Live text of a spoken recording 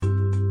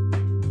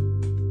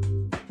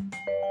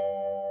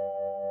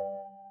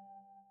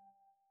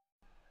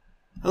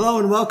Hello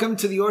and welcome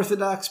to the Ortho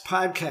Docs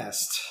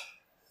Podcast.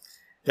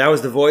 That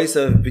was the voice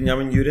of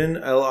Binyamin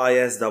Yudin,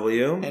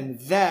 LISW. And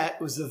that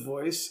was the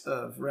voice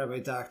of Rabbi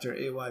Dr.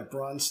 A.Y.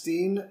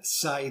 Braunstein,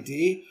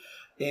 PsyD.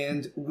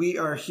 And we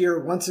are here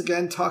once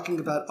again talking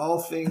about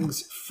all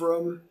things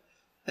frum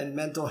and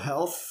mental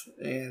health.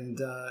 And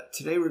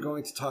today we're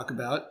going to talk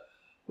about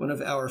one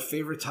of our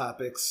favorite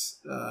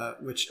topics,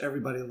 which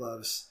everybody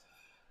loves,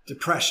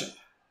 depression.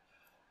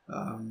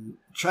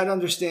 Try to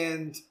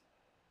understand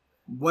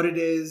what it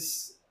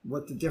is,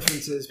 what the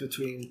difference is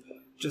between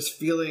just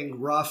feeling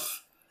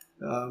rough,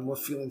 or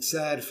feeling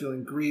sad,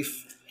 feeling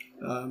grief,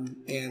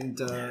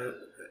 and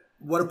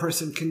what a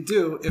person can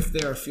do if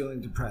they are feeling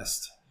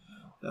depressed.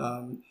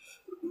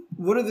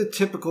 What are the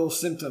typical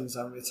symptoms,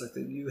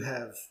 that you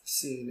have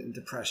seen in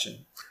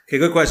depression? Okay,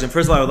 good question.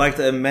 First of all, I would like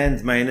to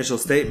amend my initial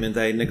statement.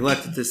 I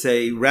neglected to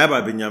say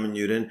Rabbi Binyamin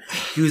Yudin.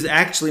 He was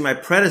actually my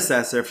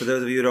predecessor. For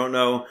those of you who don't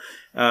know,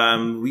 he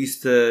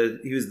was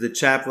the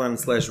chaplain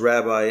 /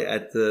 rabbi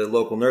at the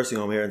local nursing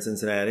home here in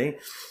Cincinnati.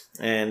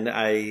 And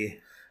I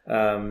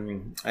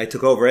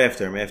took over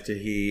after him, after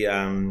he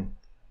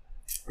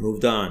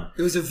moved on.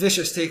 It was a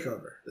vicious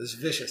takeover. It was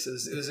vicious.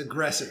 It was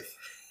aggressive.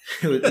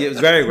 It was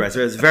very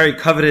aggressive. It was a very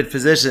coveted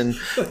position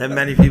that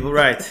many people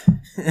write.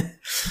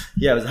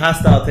 Yeah, it was a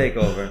hostile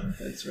takeover.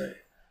 That's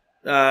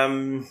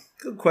right.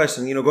 Good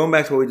question. Going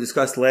back to what we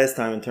discussed last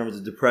time in terms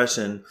of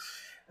depression,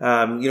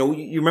 you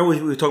remember what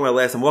we were talking about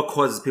last time, what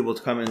causes people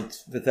to come in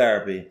for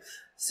therapy.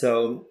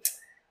 So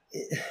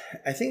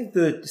I think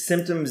the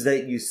symptoms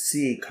that you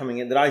see coming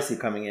in, that I see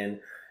coming in,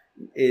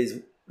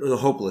 is the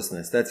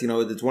hopelessness. That's,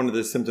 it's one of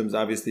the symptoms,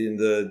 obviously, in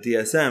the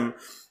DSM.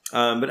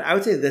 But I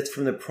would say that's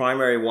from the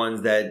primary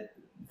ones that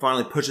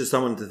finally pushes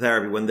someone to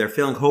therapy when they're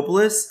feeling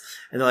hopeless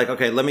and they're like,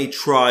 okay, let me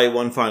try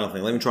one final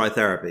thing. Let me try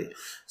therapy.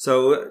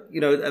 So,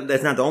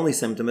 that's not the only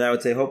symptom, but I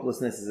would say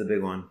hopelessness is a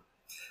big one.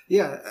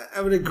 Yeah,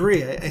 I would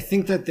agree. I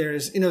think that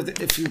there's,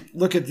 if you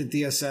look at the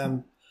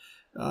DSM,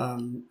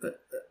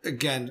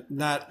 again,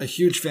 not a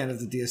huge fan of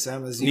the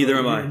DSM. As Neither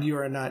am I. You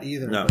are not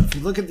either. No. But if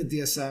you look at the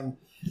DSM,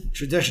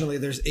 traditionally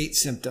there's 8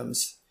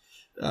 symptoms.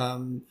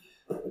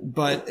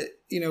 But,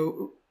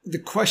 the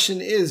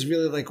question is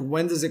really like,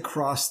 when does it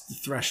cross the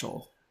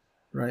threshold,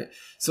 right?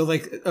 So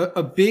like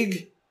a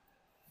big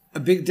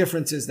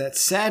difference is that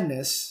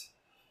sadness,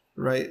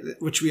 right,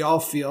 which we all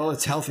feel,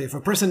 it's healthy. If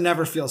a person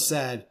never feels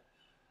sad,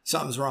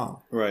 something's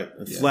wrong. Right.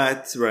 A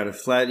flat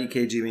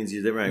EKG means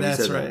you're right.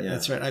 That's right. That, yeah.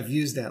 That's right. I've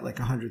used that like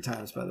 100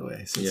 times, by the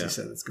way, since you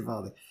said it's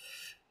Gavaldi.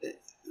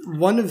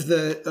 One of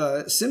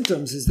the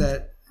symptoms is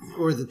that,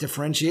 or the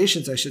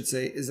differentiations, I should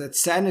say, is that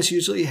sadness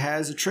usually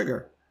has a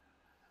trigger.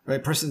 Right,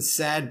 a person's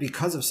sad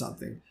because of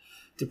something.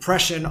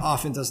 Depression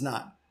often does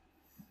not.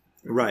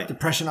 Right.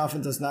 Depression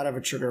often does not have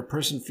a trigger. A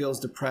person feels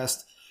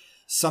depressed.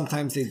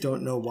 Sometimes they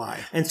don't know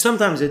why. And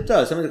sometimes it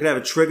does. Sometimes it could have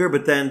a trigger,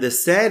 but then the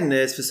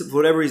sadness, for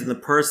whatever reason, the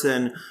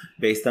person,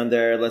 based on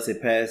their, let's say,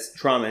 past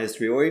trauma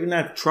history, or even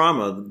not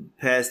trauma, the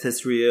past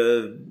history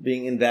of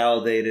being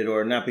invalidated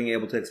or not being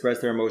able to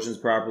express their emotions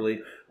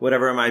properly,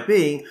 whatever it might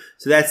be.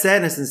 So that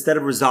sadness, instead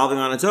of resolving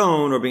on its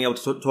own or being able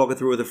to talk it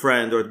through with a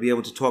friend or to be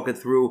able to talk it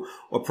through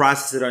or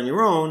process it on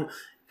your own,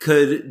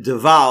 could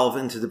devolve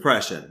into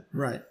depression.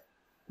 Right.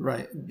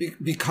 Right.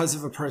 Because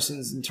of a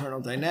person's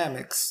internal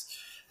dynamics,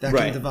 that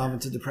can devolve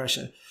into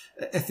depression.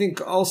 I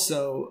think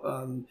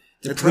also...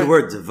 that's a good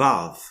word,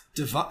 devolve.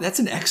 That's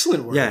an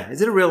excellent word. Yeah.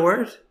 Is it a real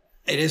word?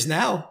 It is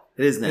now.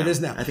 It is now. It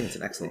is now. I think it's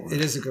an excellent word.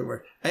 It is a good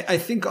word. I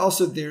think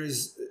also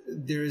there's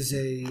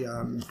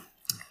a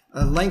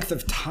length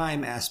of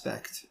time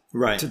aspect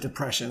to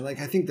depression. Like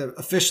I think that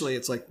officially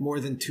it's like more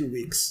than 2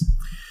 weeks.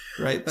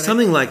 Right. But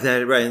something like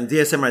that, right? In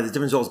DSM, right? The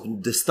difference is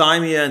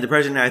dysthymia and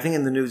depression. I think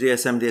in the new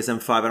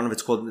DSM-5, I don't know if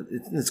it's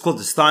called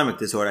dysthymic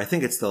disorder. I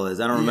think it still is.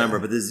 I don't remember,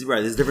 but there's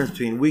a difference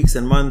between weeks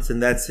and months,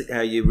 and that's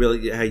how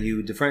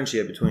you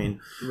differentiate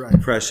between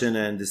depression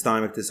and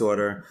dysthymic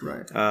disorder.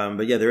 Right.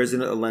 But yeah, there is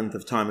a length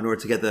of time in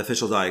order to get the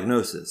official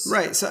diagnosis.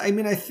 Right. So I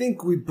mean, I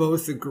think we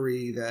both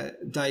agree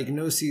that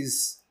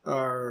diagnoses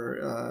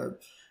are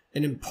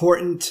an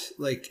important,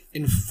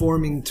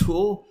 informing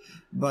tool,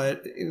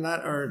 but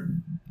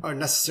are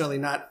necessarily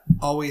not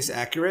always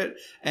accurate.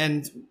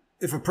 And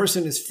if a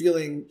person is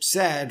feeling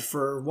sad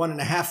for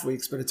 1.5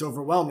 weeks, but it's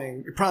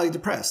overwhelming, you're probably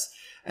depressed.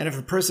 And if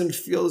a person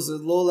feels a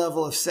low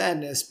level of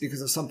sadness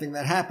because of something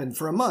that happened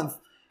for a month,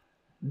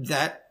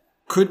 that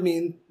could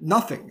mean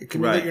nothing. It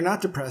could mean that you're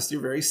not depressed,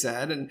 you're very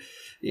sad. And,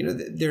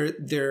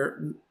 there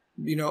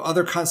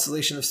other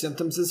constellation of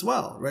symptoms as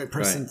well, right?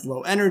 Person's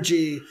low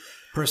energy,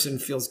 person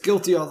feels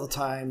guilty all the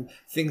time.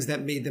 Things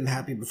that made them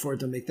happy before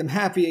don't make them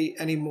happy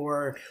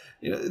anymore.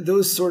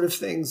 Those sort of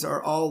things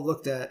are all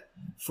looked at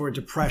for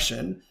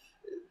depression.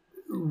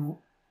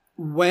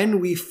 When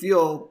we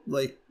feel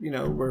like,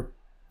 we're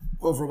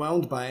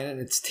overwhelmed by it and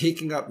it's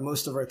taking up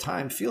most of our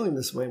time feeling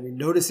this way, and we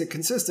notice it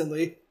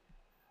consistently,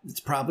 it's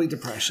probably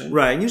depression.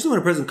 Right. And usually when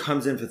a person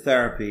comes in for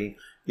therapy,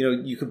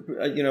 you could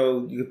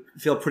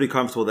feel pretty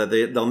comfortable that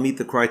they'll meet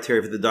the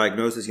criteria for the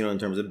diagnosis, in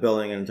terms of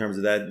billing and in terms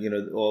of that,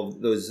 all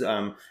those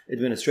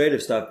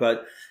administrative stuff.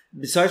 But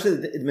besides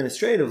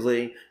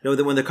administratively,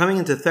 that when they're coming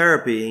into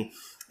therapy,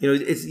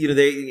 it's,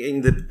 they,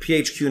 in the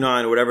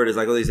PHQ-9 or whatever it is,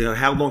 like all these,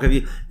 how long have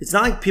you, it's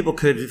not like people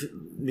could,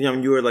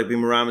 you were like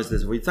being Maramis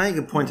this, it's not like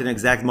you can point to an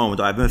exact moment.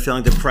 I've been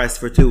feeling depressed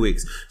for 2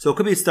 weeks. So it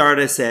could be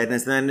started as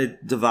sadness, then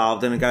it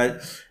devolved and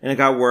it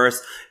got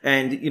worse.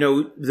 And,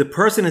 the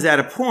person is at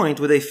a point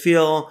where they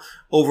feel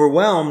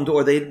overwhelmed,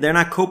 or they're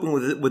not coping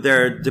with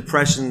their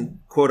depression,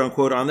 quote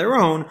unquote, on their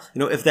own,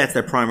 if that's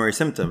their primary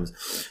symptom.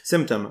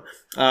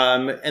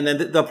 And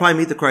then they'll probably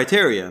meet the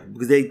criteria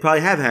because they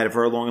probably have had it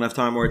for a long enough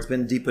time where it's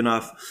been deep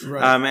enough,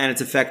 right. And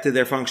it's affected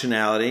their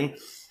functionality.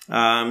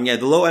 The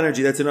low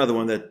energy, that's another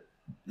one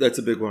that's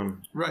a big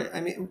one. Right.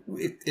 I mean,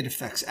 it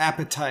affects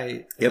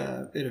appetite.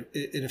 Yep.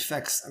 It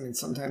affects,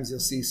 sometimes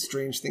you'll see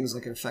strange things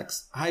like it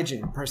affects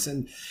hygiene.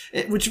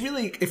 Which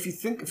really, if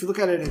you look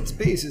at it at its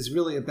base, is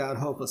really about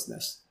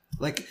hopelessness.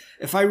 Like,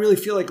 if I really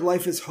feel like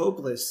life is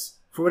hopeless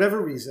for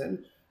whatever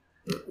reason,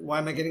 why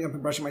am I getting up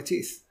and brushing my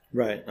teeth?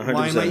 Right. 100%.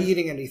 Why am I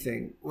eating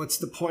anything? What's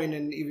the point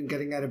in even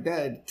getting out of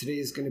bed? Today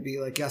is going to be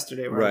like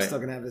yesterday where I'm still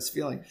going to have this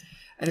feeling.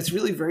 And it's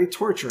really very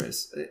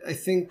torturous. I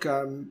think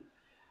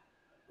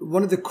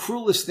one of the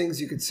cruelest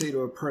things you could say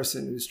to a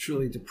person who's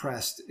truly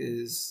depressed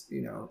is,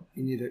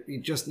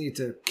 you just need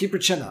to keep your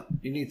chin up.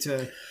 You need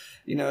to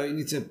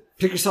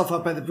pick yourself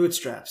up by the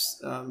bootstraps.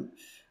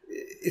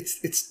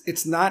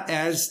 It's not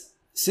as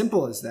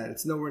simple as that.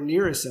 It's nowhere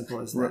near as simple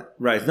as that.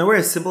 Right. It's nowhere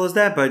as simple as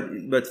that,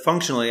 but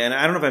functionally, and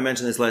I don't know if I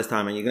mentioned this last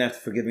time, and you're going to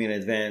have to forgive me in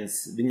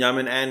advance,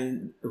 Binyamin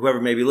and whoever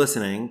may be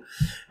listening,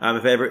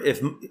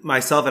 if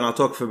myself, and I'll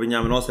talk for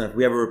Binyamin also, if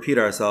we ever repeat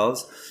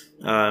ourselves,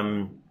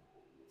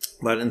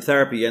 but in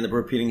therapy, you end up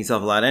repeating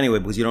yourself a lot anyway,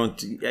 because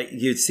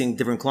you're seeing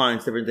different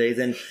clients, different days.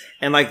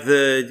 And like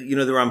the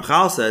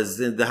Ramchal says,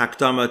 the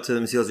Hakdama to the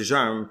Mesilas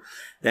Yesharim,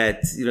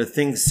 that,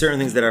 certain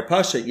things that are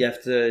pasha, you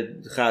have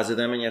to chazer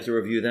them and you have to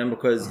review them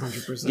because,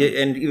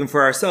 100%. And even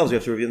for ourselves, we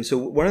have to review them. So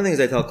one of the things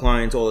I tell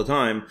clients all the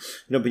time,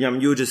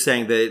 Binyamin, you were just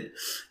saying that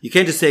you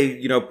can't just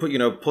say,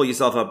 pull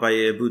yourself up by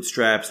your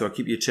bootstraps or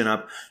keep your chin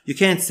up. You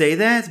can't say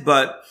that,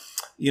 but,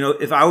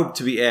 if I were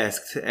to be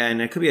asked, and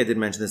it could be I did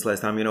mention this last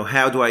time,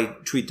 how do I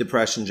treat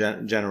depression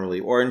generally?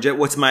 Or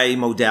what's my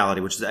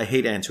modality? Which is, I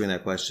hate answering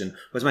that question.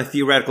 What's my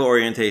theoretical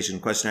orientation?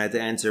 Question I had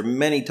to answer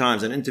many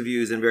times in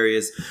interviews in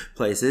various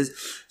places.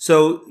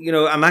 So,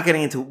 I'm not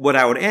getting into what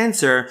I would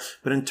answer,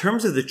 but in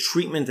terms of the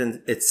treatment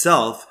in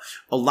itself,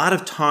 a lot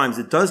of times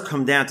it does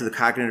come down to the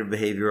cognitive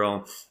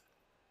behavioral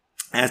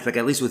aspect,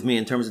 at least with me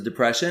in terms of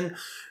depression.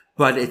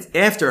 But it's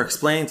after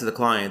explaining to the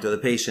client or the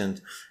patient,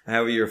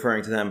 however you're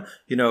referring to them,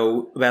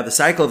 about the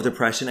cycle of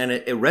depression, and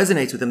it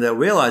resonates with them. They're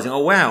realizing, oh,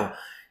 wow,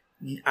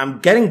 I'm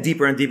getting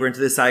deeper and deeper into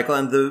this cycle.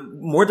 And the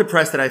more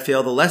depressed that I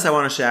feel, the less I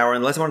want to shower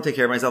and the less I want to take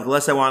care of myself, the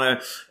less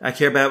I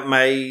care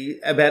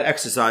about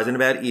exercise and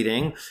about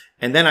eating.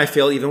 And then I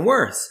feel even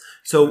worse.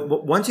 So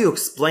once you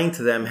explain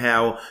to them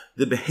how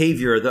the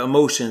behavior, the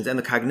emotions, and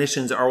the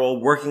cognitions are all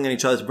working on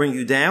each other to bring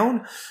you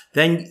down,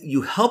 then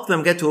you help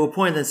them get to a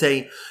point and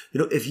say,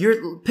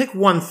 pick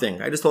one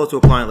thing. I just told it to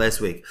a client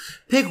last week.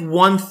 Pick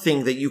one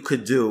thing that you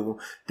could do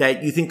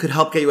that you think could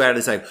help get you out of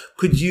this cycle.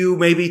 Could you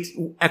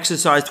maybe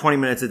exercise 20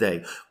 minutes a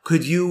day?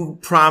 Could you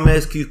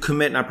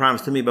commit, not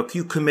promise to me, but could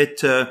you commit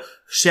to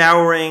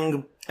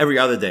showering every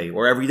other day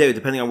or every day,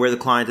 depending on where the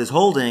client is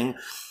holding?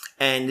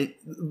 And,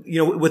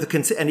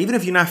 and even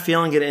if you're not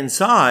feeling it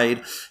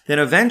inside, then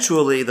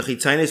eventually the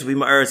chitzainis will be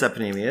ma'aris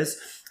apnemius,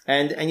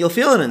 and you'll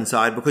feel it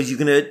inside because you're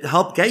going to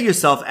help get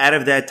yourself out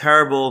of that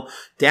terrible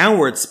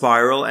downward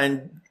spiral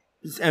and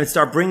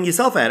start bringing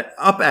yourself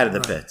up out of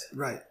the pit.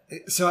 Right.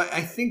 So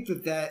I think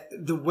that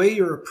the way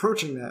you're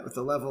approaching that with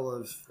a level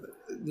of,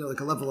 like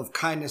a level of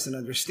kindness and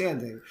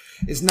understanding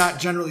is not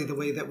generally the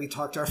way that we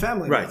talk to our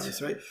family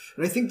members, right?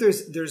 But I think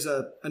there's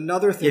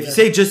another thing. If you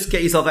say just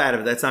get yourself out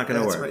of it, that's not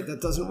going to work. That's right.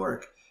 That doesn't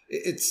work.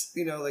 It's,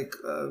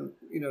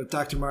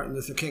 Dr. Martin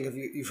Luther King.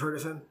 You've heard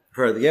of him?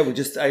 Heard. Yeah,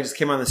 I just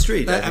came on the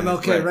street.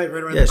 MLK, right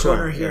around the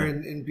corner here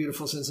in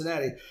beautiful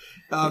Cincinnati.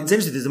 It's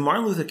interesting. There's a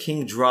Martin Luther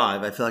King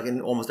drive, I feel like,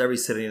 in almost every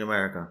city in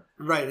America.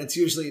 Right. It's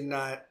usually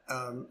not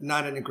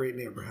in a great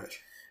neighborhood.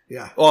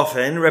 Yeah.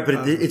 Often, right? But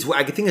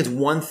I think it's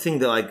one thing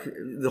that, like,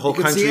 the whole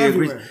country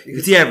agrees. You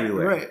can see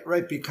everywhere.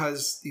 Right.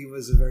 Because he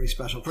was a very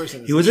special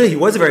person. He was a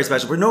very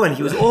special person. No, and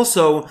he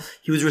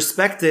was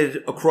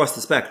respected across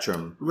the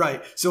spectrum.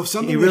 Right. So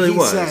something he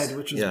said,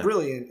 which was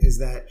brilliant, is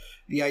that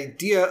the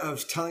idea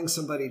of telling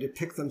somebody to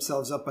pick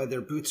themselves up by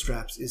their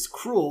bootstraps is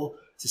cruel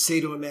to say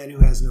to a man who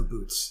has no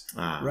boots.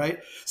 Right?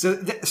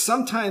 So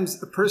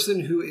sometimes a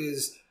person who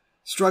is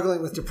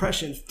struggling with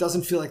depression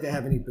doesn't feel like they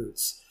have any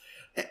boots.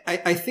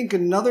 I think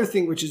another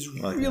thing which is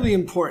really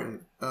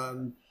important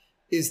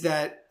is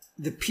that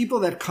the people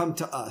that come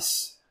to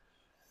us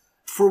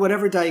for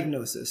whatever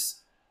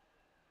diagnosis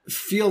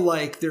feel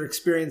like they're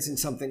experiencing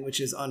something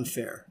which is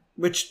unfair,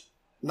 which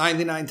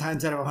 99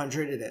 times out of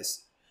 100 it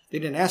is. They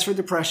didn't ask for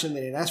depression.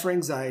 They didn't ask for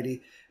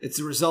anxiety. It's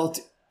a result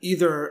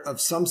either of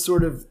some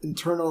sort of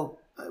internal,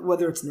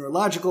 whether it's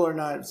neurological or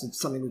not, it's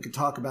something we could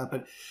talk about,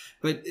 but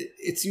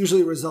it's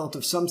usually a result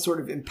of some sort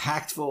of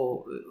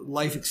impactful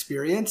life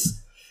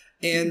experience.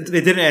 And something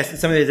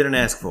they didn't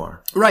ask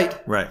for. Right.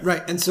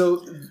 And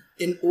so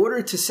in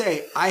order to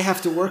say, I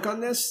have to work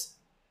on this,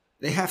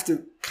 they have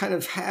to kind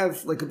of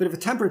have like a bit of a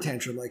temper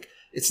tantrum. Like,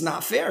 it's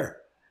not fair.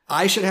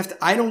 I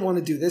don't want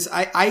to do this.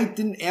 I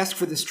didn't ask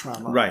for this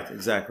trauma. Right,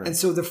 exactly. And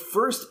so the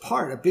first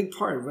part, a big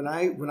part, when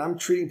I'm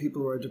treating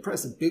people who are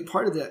depressed, a big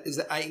part of that is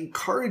that I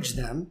encourage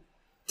them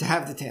to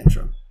have the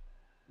tantrum,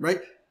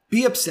 right?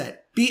 Be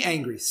upset, be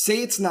angry,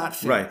 say it's not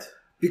fair. Right.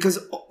 Because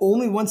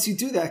only once you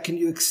do that can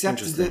you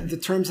accept the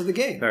terms of the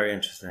game. Very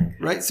interesting.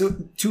 Right?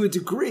 So to a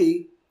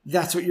degree,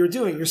 that's what you're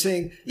doing. You're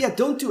saying, yeah,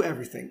 don't do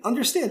everything.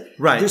 Understand.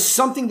 Right. There's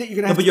something that you're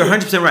going to have but to you're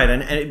do. 100%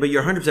 right. But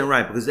you're 100%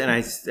 right because, and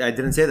I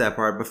didn't say that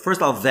part, but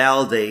first I'll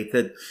validate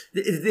that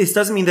this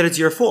doesn't mean that it's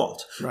your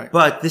fault. Right.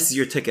 But this is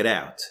your ticket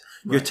out.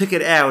 Right. Your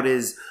ticket out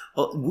is,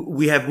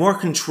 we have more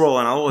control,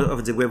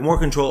 and we have more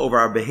control over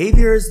our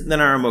behaviors than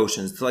our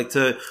emotions,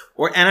 and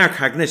our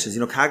cognitions.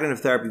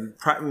 Cognitive therapy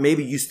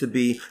maybe used to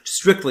be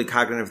strictly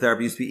cognitive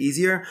therapy used to be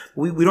easier.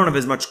 We don't have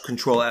as much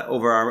control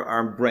over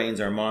our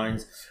brains, our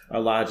minds, our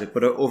logic,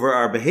 but over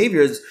our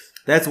behaviors.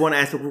 That's one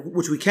aspect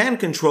which we can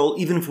control,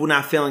 even if we're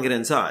not feeling it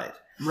inside.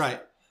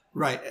 Right.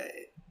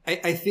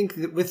 I think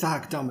that with the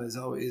hakdama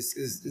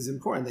is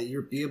important that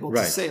you're be able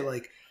to say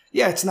like,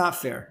 yeah, it's not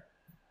fair.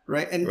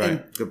 Right. And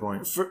good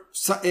point.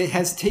 It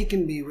has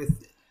taken me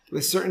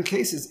with certain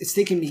cases, it's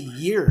taken me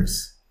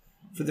years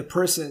for the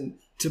person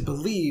to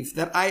believe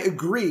that I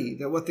agree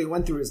that what they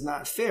went through is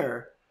not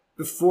fair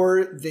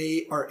before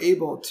they are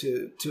able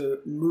to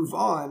move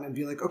on and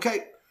be like,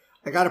 okay,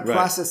 I got to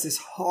process this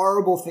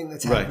horrible thing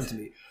that's happened to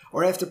me.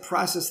 Or I have to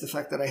process the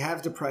fact that I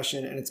have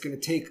depression and it's going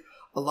to take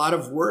a lot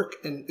of work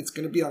and it's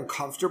going to be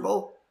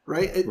uncomfortable.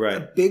 Right.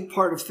 A big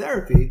part of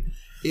therapy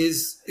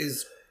is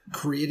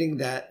creating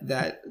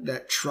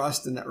that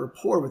trust and that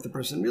rapport with the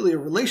person, really a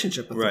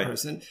relationship with the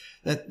person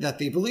that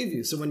they believe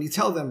you. So when you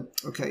tell them,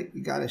 okay,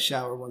 you got to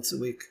shower once a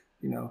week,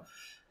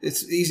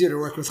 it's easier to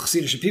work with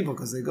Hasidic people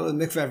because they go to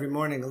the mikveh every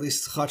morning, at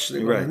least chach,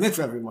 they go to the mikveh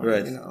every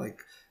morning.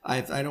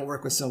 I don't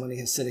work with so many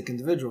Hasidic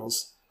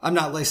individuals. I'm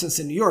not licensed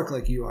in New York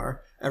like you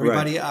are.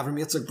 Everybody, Avram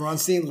Yitzchak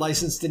Bronstein,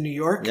 licensed in New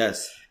York.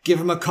 Yes.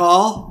 Give him a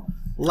call.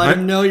 Let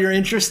him know you're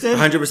interested.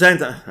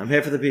 100%. I'm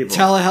here for the people.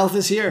 Telehealth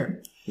is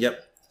here.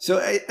 Yep. So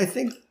I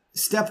think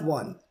step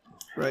one,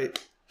 right?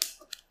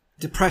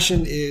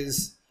 Depression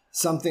is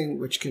something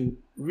which can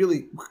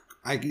really,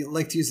 I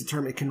like to use the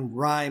term, it can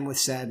rhyme with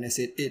sadness.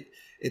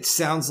 It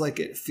sounds like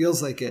it,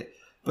 feels like it,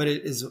 but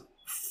it is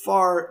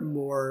far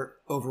more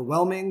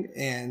overwhelming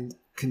and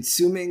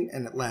consuming,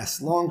 and it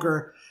lasts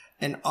longer,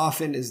 and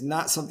often is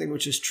not something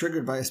which is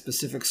triggered by a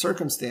specific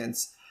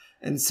circumstance.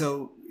 And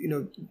so,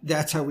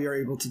 that's how we are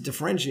able to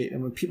differentiate.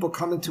 And when people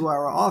come into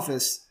our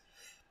office,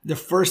 the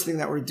first thing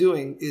that we're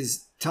doing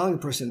is telling the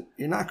person,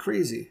 you're not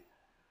crazy,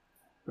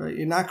 right?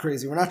 You're not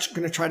crazy. We're not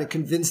going to try to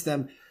convince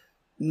them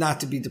not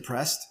to be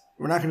depressed.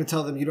 We're not going to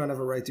tell them you don't have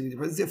a right to be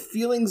depressed. The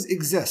feelings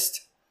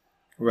exist.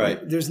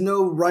 Right? There's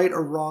no right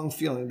or wrong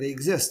feeling. They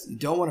exist. You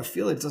don't want to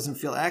feel it. It doesn't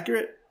feel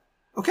accurate.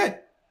 Okay.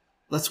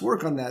 Let's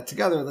work on that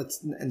together.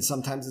 And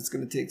sometimes it's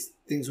going to take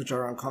things which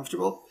are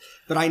uncomfortable.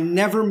 But I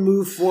never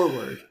move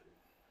forward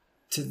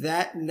to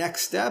that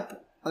next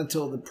step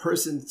until the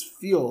person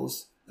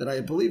feels that I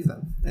believe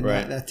them. And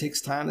that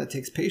takes time. That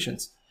takes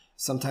patience.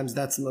 Sometimes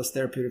that's the most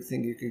therapeutic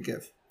thing you could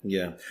give.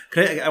 Yeah.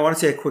 I want to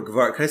say a quick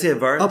vart. Can I say a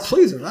vart? Oh,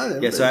 please.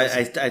 Yeah,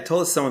 so I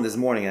told someone this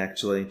morning,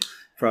 actually,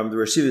 from the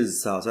Rashivas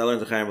itself. So I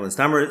learned the Chaim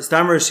Stammer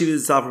Rashivas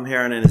itself from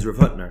Heron and his Rav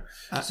Hutner.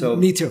 So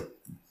me too.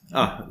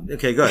 Oh,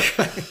 okay, good.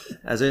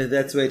 That's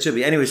the way it should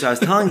be. Anyway, so I was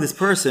telling this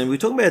person, we were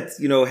talking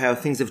about, how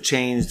things have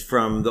changed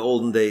from the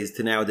olden days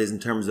to nowadays in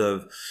terms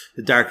of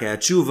the Darkei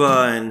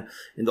HaTshuva, and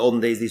in the olden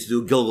days they used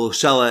to do Gilgul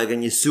Shelag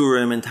and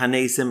Yisurim and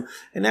Tanesim,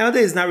 and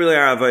nowadays it's not really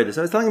our Avodah.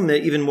 So I was telling him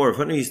that even more. Rav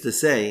Hutner used to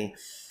say,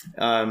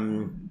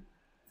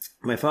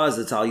 my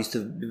father Zatzal used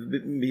to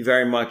be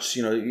very much,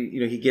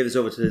 he gave this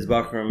over to his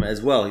Bachram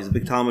as well. He's a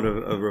big Talmud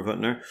of Rav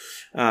Hutner,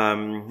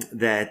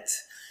 that,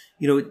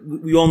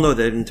 we all know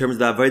that in terms of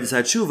the Avodas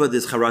HaTshuva,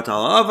 there's Charat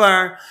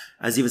al-Avar,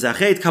 Azivas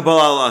Achet,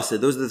 Kabbalah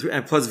al-Ased. Those are the three,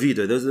 and plus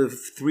Vida. Those are the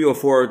 3 or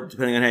 4,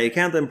 depending on how you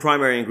count them,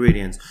 primary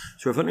ingredients.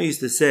 So Rav Hutner used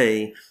to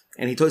say,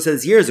 and he said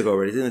this years ago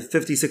already,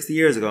 50, 60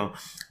 years ago,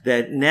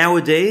 that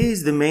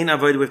nowadays the main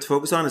Avodah we have to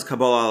focus on is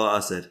Kabbalah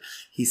al-Ased.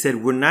 He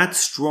said, we're not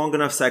strong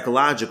enough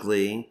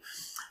psychologically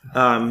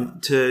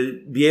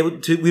to be able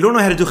to, we don't know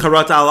how to do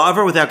charat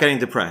al-avar without getting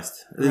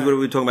depressed. This is what we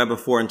were talking about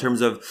before in terms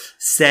of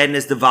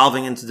sadness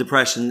devolving into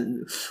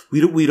depression.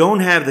 We don't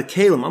have the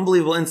kalim,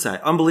 unbelievable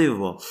insight,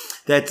 unbelievable,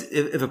 that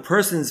if a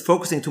person's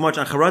focusing too much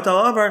on charat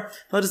al-avar,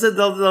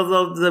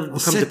 they'll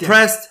become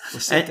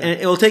depressed and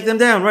it will take them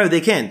down, right?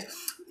 They can't.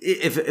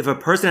 if a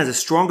person has a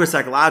stronger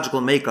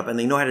psychological makeup and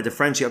they know how to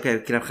differentiate, okay,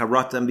 can have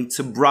charata and be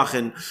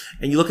tzubrachen,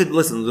 and you look at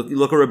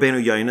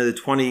Rabbeinu Yoina, the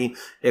 20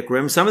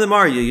 ikrim. Some of them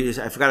are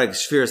I forgot like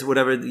spheres,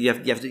 whatever. You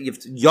have to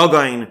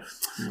yagain.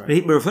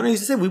 Right. But Rav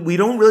used to say we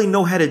don't really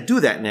know how to do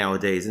that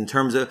nowadays in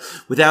terms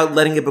of without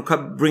letting it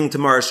bring to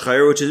Marash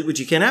Chayr, which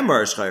you can't have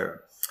Marash Chayr.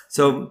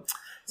 So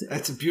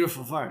that's a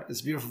beautiful part.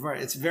 It's a beautiful part.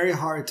 It's very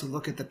hard to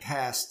look at the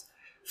past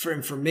for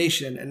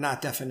information and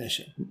not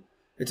definition.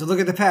 To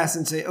look at the past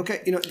and say,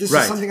 okay, this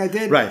is something I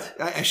did. Right.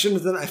 I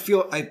shouldn't have done. I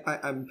feel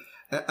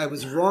I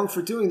was wrong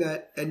for doing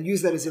that, and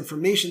use that as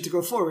information to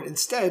go forward.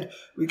 Instead,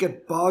 we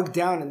get bogged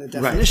down in the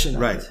definition.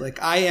 Right. Of it.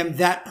 Like I am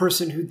that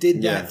person who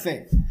did that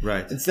thing.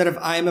 Right. Instead of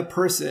I am a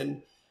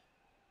person,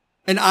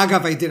 and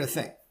agav I did a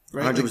thing.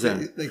 Right.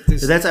 100%.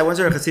 So that's I once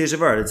heard a Chassidus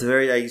Shavar. It's a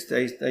very I use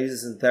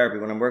this in therapy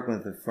when I'm working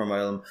with it for my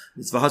own.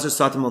 It's v'hasar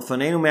satam al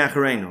faneinu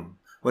me'acharenu.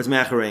 What's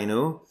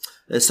me'acharenu?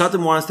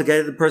 Satan wants to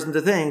get the person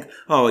to think,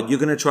 oh, you're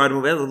going to try to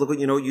move it. Look what,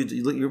 you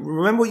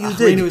remember what you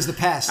did. Acharenu is the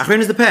past. Acharenu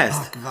is the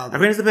past.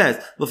 Acharenu is the past.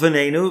 Well,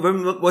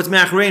 Faneinu, what's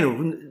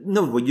me'acharenu?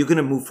 No, well, you're going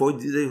to move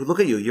forward. Look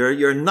at you.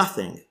 You're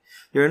nothing.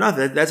 You're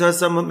nothing. That's why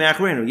some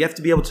me'acharenu. You have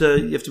to be able to,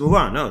 move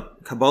on. No.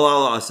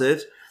 Kabbalah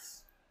al-Asid.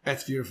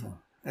 That's beautiful.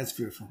 That's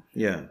beautiful.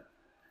 Yeah.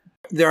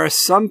 There are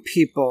some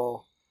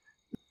people,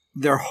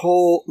 their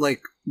whole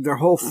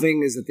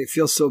thing is that they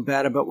feel so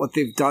bad about what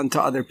they've done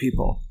to other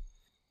people.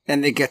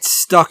 And they get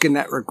stuck in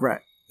that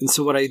regret. And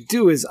so what I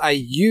do is I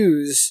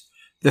use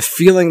the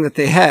feeling that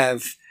they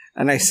have,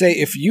 and I say,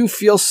 if you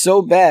feel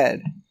so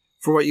bad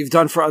for what you've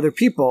done for other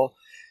people,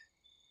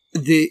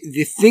 the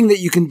thing that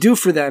you can do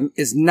for them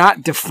is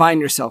not define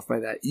yourself by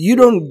that. You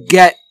don't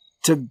get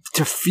to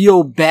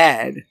feel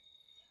bad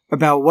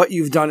about what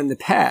you've done in the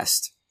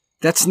past.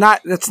 That's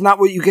not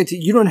what you get to.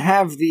 You don't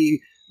have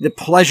the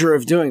pleasure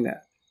of doing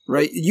that.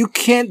 Right? You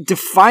can't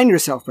define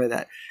yourself by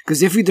that.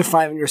 Because if you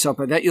define yourself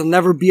by that, you'll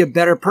never be a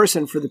better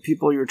person for the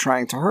people you're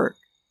trying to hurt.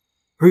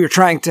 Who you're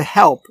trying to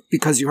help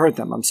because you hurt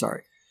them. I'm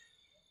sorry.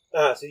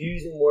 So you're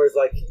using words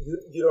like,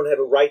 you don't have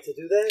a right to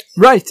do that?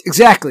 Right,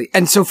 exactly.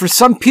 And so for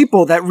some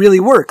people, that really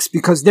works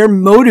because they're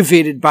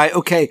motivated by,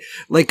 okay,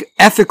 like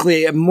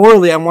ethically and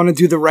morally, I want to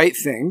do the right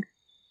thing.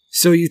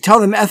 So you tell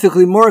them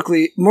ethically,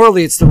 morally,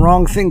 it's the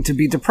wrong thing to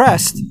be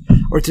depressed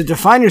or to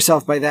define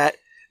yourself by that.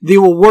 They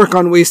will work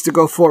on ways to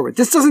go forward.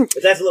 This doesn't...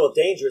 But that's a little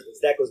dangerous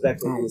because that goes back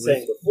to what you were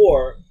saying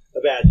before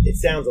about it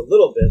sounds a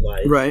little bit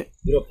like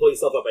you don't pull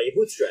yourself up by your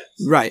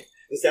bootstraps. Right.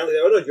 It sounds like,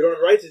 oh no, you don't have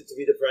a right to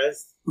be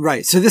depressed.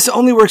 Right. So this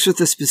only works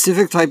with a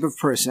specific type of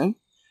person,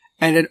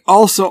 and it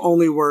also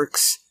only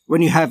works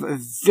when you have a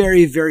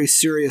very, very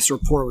serious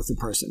rapport with the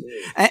person.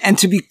 And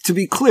to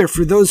be clear,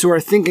 for those who are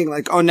thinking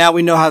like, oh, now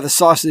we know how the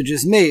sausage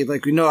is made,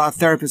 like we know how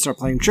therapists are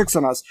playing tricks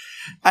on us,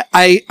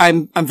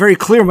 I'm very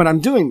clear when I'm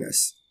doing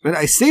this. But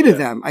I say to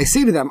them,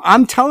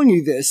 I'm telling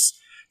you this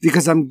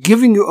because I'm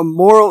giving you a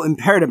moral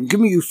imperative. I'm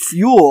giving you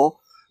fuel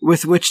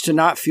with which to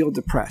not feel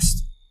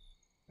depressed.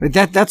 Right?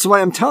 That's why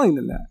I'm telling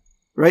them that,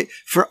 right?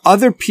 For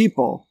other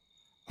people,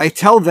 I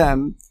tell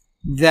them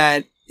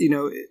that,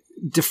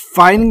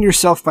 defining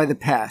yourself by the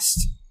past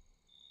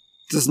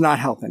does not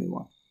help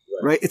anyone,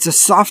 right? It's a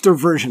softer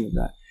version of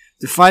that.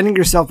 Defining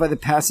yourself by the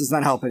past does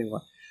not help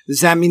anyone.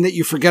 Does that mean that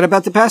you forget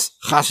about the past?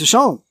 Chas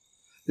v'shalom.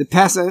 The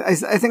past, I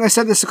think I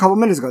said this a couple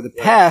minutes ago, the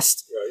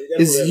past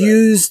is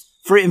used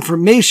for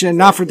information,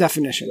 not for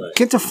definition. You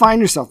can't define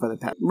yourself by the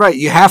past. Right.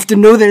 You have to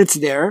know that it's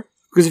there,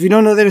 because if you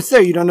don't know that it's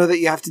there, you don't know that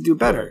you have to do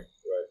better.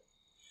 Right.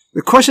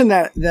 The question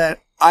that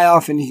I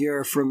often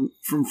hear from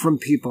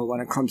people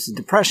when it comes to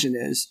depression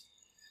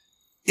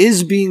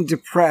is being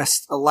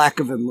depressed a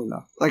lack of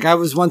emuna? Like I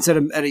was once at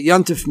a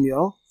Yontif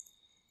meal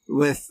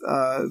with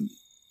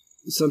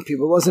some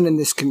people, it wasn't in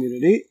this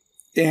community,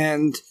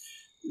 and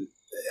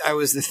I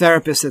was the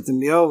therapist at the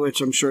meal, which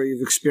I'm sure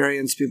you've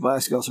experienced. People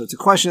ask you all sorts of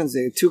questions.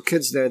 They had two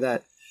kids there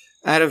that,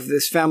 out of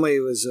this family,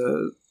 is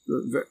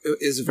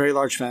a very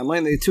large family,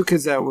 and they had two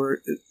kids that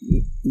were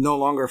no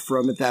longer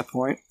from at that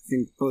point. I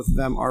think both of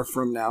them are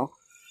from now.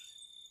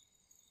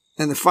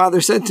 And the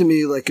father said to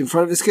me, like in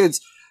front of his kids,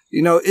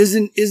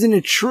 isn't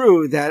it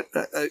true that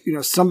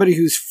somebody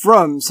who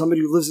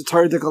lives a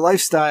Torah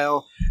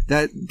lifestyle,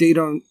 that they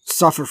don't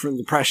suffer from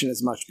depression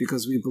as much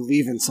because we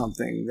believe in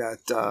something that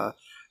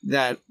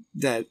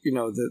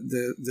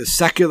the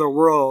secular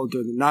world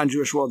or the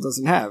non-Jewish world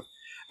doesn't have.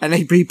 And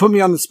he put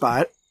me on the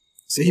spot.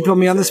 So he put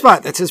me on the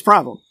spot. That's his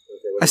problem.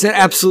 I said,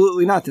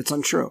 absolutely not. That's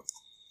untrue.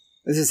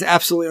 This is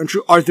absolutely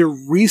untrue. Are there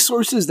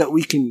resources that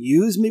we can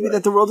use maybe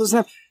that the world doesn't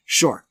have?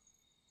 Sure.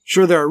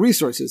 Sure, there are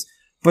resources.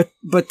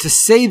 But to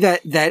say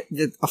that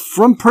a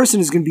frum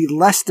person is going to be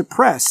less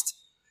depressed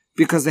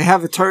because they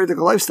have a Torah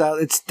lifestyle,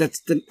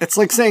 it's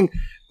like saying,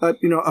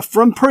 a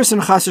frum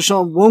person, chas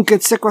v'shalom, won't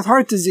get sick with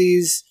heart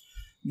disease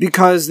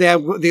because they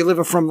live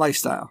a frum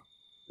lifestyle.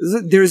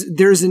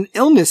 There's an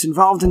illness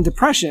involved in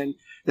depression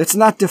that's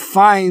not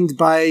defined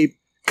by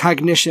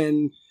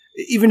cognition.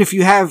 Even if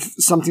you have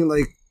something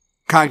like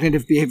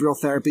cognitive behavioral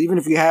therapy, even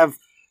if you have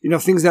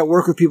things that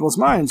work with people's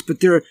minds, but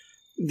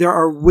there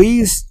are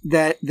ways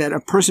that a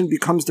person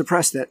becomes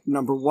depressed that,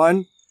 number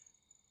one,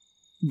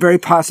 very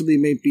possibly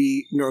may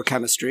be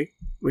neurochemistry,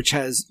 which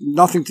has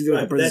nothing to do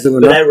with the person's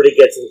doing. But that already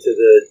gets into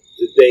the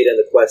debate and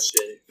the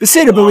question.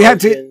 But we have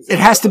to. It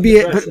has to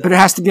be. But it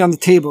has to be on the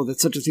table that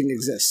such a thing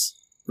exists,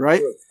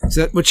 right? Sure.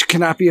 So which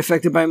cannot be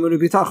affected by emuna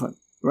bitachon,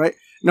 right?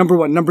 Number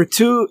one. Number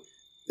two,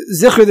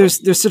 zicher.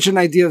 There's such an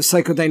idea of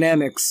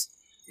psychodynamics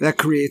that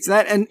creates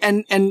that,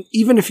 and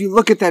even if you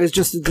look at that as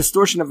just a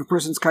distortion of a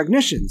person's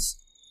cognitions,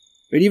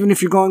 right? Even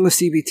if you're going with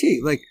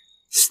CBT, like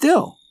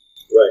still,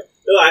 right?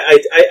 No,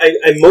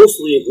 I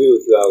mostly agree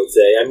with you. I would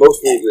say I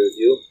mostly agree with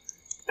you.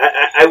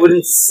 I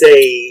wouldn't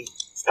say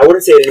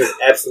it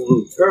in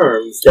absolute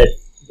terms that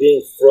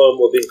being from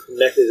or being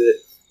connected to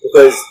it,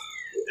 because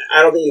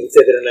I don't think you can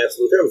say that in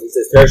absolute terms. It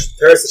says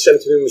Teres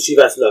Hashem Tumim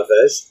Meshivas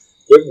Nafesh.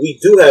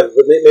 We do have,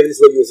 but maybe this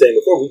is what you were saying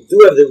before. We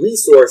do have the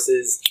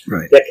resources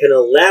that can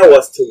allow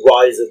us to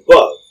rise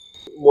above.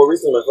 More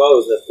recently, my father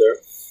was nifter,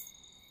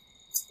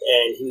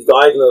 and he was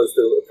diagnosed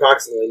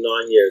approximately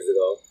 9 years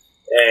ago,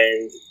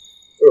 and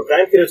Rav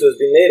Chaim Kiddush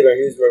was being made about.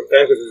 Rav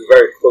Chaim Kiddush was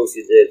very close.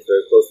 He did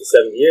very close to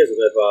 70 years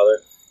with my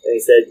father, and he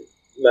said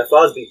my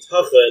father's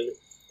bitachon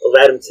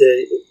allowed him to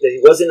that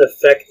he wasn't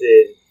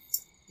affected.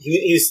 He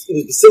was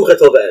b'simcha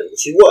till the end,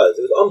 which he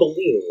was. It was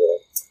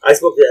unbelievable. I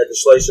spoke to the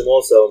Shleishim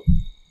also.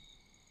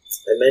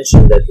 I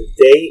mentioned that the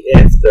day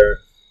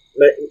after,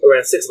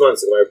 around 6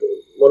 months ago,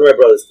 one of my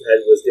brothers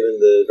was given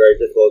the very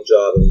difficult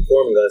job of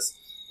informing us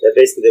that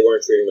basically they weren't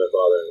treating my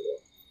father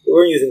anymore. They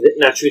weren't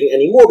not treating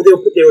anymore, but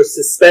they were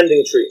suspending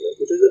treatment,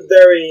 which was a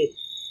very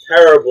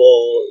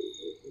terrible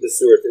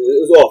besurah. It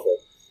was awful.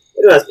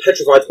 And I was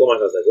petrified to call my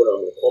father. I was like, what am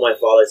I going to call my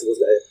father?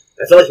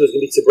 I felt like he was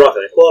going to be tzibrach,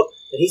 and I called up,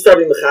 and he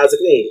started being mechazik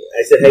me.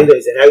 I said, "Hey,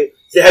 he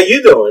said, how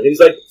you doing?" He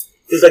was like,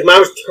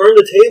 "Mama's turned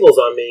the tables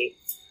on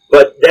me."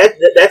 But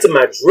that's a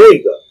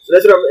madrega. So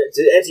that's what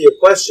to answer your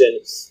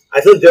question. I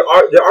feel like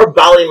there are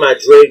bali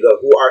madrega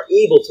who are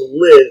able to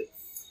live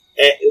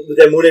with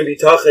their emuna and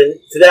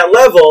bitachon to that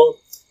level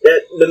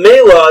that the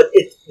mela,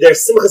 their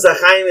simchas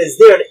achayim is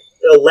there, and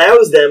it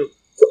allows them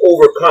to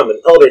overcome and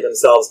elevate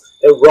themselves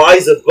and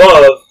rise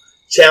above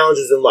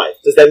challenges in life.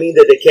 Does that mean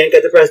that they can't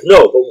get depressed?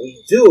 No, but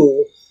we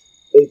do,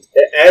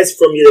 as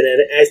from you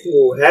and as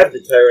people who have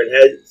the Torah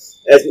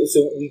and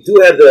so we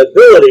do have the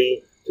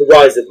ability to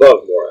rise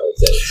above more, I would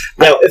say.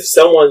 Now, if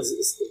someone's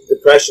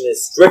depression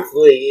is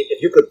strictly,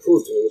 if you could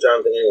prove to me, which I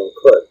don't think anyone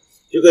could,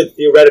 if you could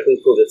theoretically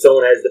prove that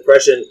someone has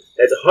depression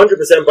that's 100%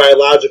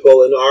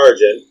 biological in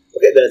origin,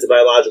 okay, then it's a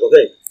biological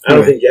thing. I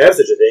don't think you have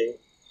such a thing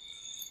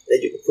that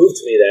you could prove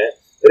to me that.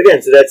 But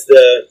again, so that's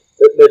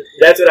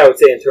that's what I would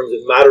say in terms of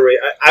moderate.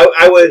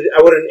 I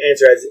wouldn't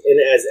answer in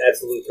as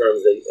absolute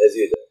terms as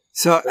you did.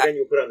 So then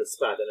you were put on the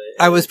spot.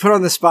 I was put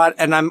on the spot,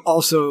 and I'm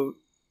also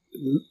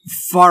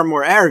far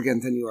more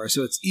arrogant than you are,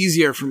 so it's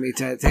easier for me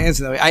to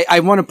answer that way. I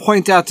want to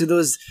point out to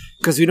those,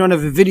 because we don't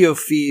have a video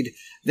feed,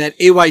 that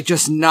AY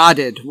just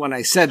nodded when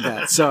I said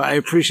that, so I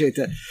appreciate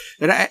that.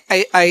 And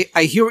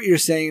I hear what you're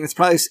saying,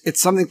 and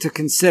it's something to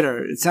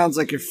consider. It sounds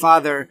like your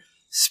father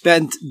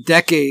spent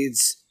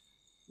decades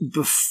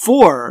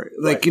before,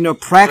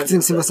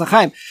 practicing Simchas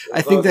HaChaim.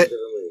 I think that,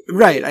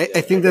 right,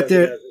 I think that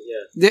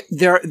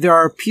there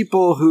are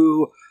people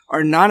who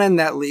are not in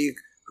that league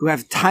who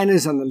have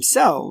tainas on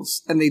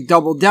themselves, and they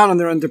double down on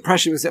their own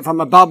depression. If I'm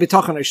a Baal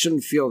B'tachon, I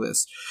shouldn't feel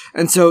this.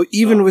 And so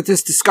even with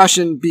this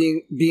discussion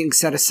being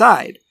set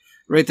aside,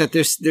 right, that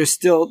there's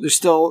still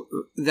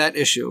that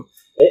issue.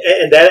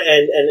 And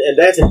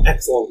that's an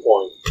excellent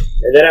point.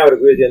 And then I would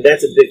agree with you, and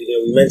that's a big,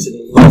 we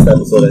mentioned in the last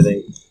episode, I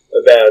think,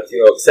 about,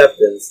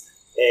 acceptance.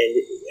 And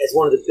it's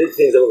one of the big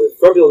things that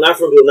from people,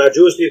 not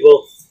Jewish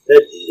people,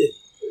 that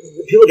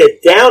people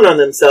get down on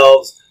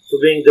themselves for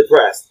being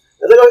depressed.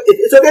 And they're like,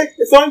 it's okay,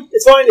 it's fine,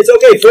 it's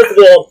okay. First of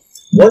all,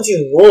 once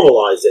you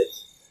normalize it,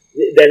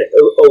 then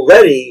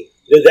already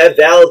that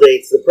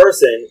validates the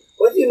person.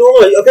 Once you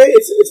normalize, okay,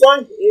 it's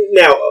fine.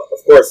 Now,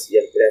 of course,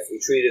 it has to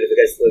be treated. If it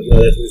gets,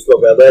 that's what we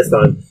spoke about last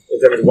time, in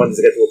terms of when does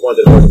it get to a point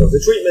that it comes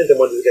to treatment, and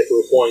when does it get to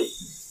a point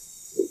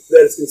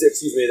that it's considered,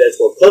 that's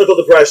called clinical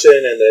depression,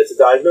 and that it's a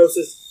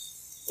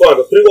diagnosis. Fine,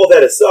 but putting all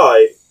that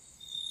aside,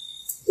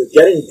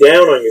 getting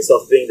down on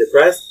yourself being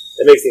depressed,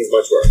 that makes things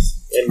much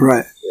worse. And,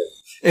 right. Yeah.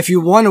 If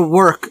you want to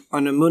work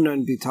on emuna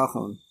and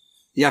bitachon,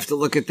 you have to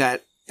look at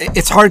that.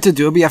 It's hard to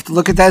do, but you have to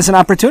look at that as an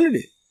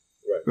opportunity,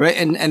 right?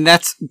 And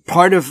that's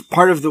part of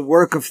the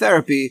work of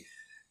therapy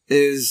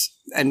is,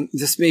 and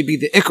this may be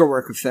the ikar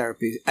work of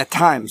therapy at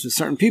times with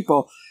certain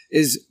people,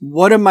 is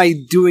what am I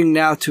doing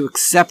now to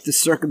accept the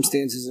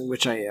circumstances in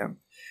which I am?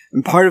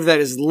 And part of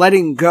that is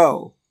letting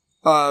go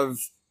of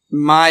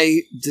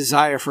my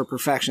desire for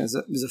perfection. Is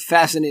a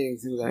fascinating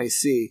thing that I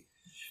see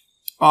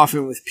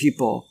often with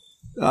people.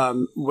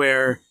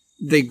 Where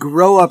they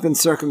grow up in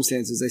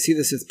circumstances. I see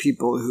this with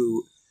people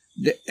who,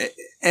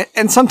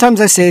 and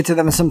sometimes I say it to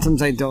them and sometimes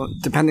I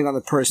don't, depending on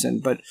the person,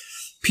 but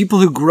people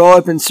who grow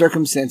up in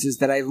circumstances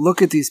that I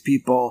look at these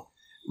people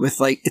with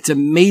it's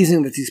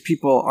amazing that these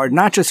people are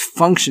not just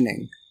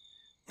functioning,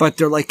 but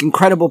they're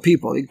incredible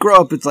people. They grow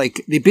up, it's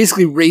they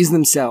basically raise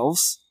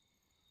themselves,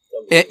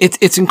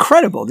 It's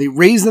incredible. They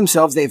raise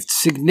themselves. They have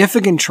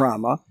significant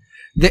trauma.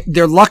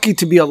 They're lucky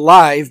to be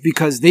alive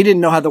because they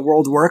didn't know how the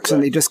world works,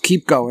 and they just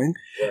keep going.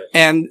 Right.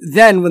 And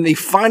then when they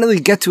finally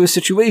get to a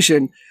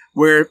situation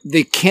where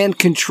they can't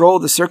control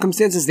the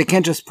circumstances, they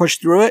can't just push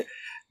through it,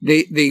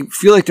 they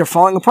feel like they're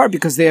falling apart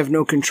because they have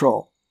no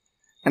control.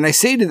 And I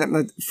say to them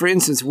that, for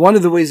instance, one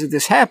of the ways that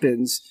this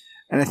happens,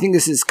 and I think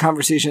this is a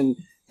conversation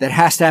that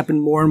has to happen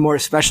more and more,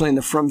 especially in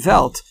the Frum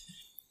Welt,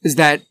 is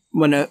that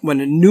when a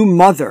new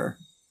mother,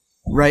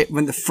 right,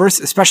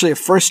 especially a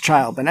first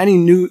child, but any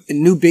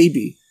new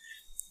baby,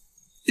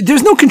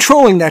 there's no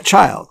controlling that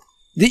child.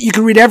 You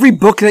can read every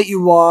book that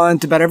you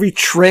want about every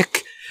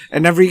trick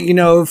and every,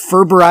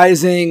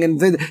 Ferberizing,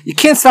 and you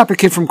can't stop a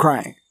kid from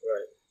crying.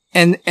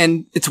 Right.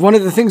 And it's one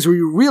of the things where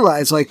you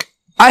realize, like,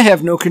 I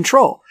have no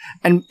control.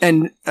 And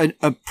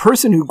a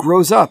person who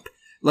grows up,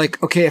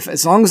 like, okay,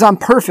 as long as I'm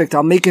perfect,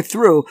 I'll make it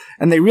through.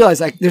 And they realize,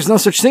 like, there's no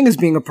such thing as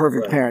being a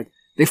perfect parent.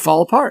 They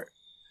fall apart.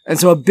 And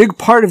so a big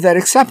part of that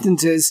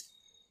acceptance is,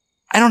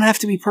 I don't have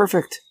to be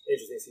perfect.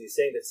 Interesting. So you're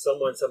saying that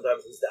someone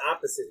sometimes is the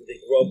opposite. They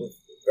grow up with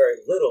very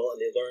little, and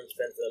they learn to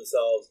fend for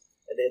themselves,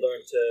 and they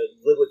learn to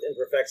live with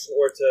imperfection,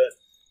 or to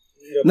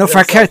no,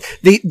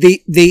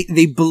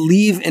 they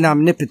believe in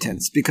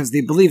omnipotence because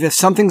they believe if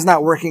something's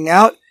not working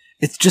out,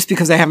 it's just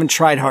because I haven't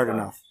tried hard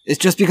enough. It's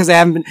just because I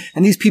haven't been.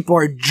 And these people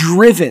are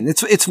driven.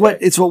 It's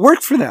what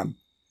worked for them.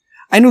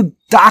 I know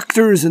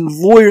doctors and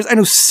lawyers. I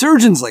know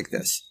surgeons like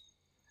this.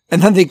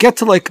 And then they get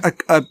to like a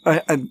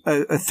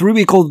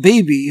 3-week-old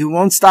baby who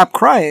won't stop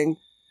crying.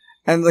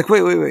 And like,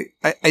 wait.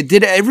 I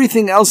did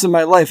everything else in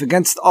my life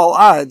against all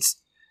odds.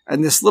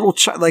 And this little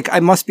child, like, I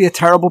must be a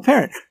terrible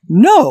parent.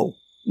 No,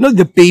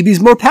 the baby's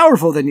more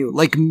powerful than you,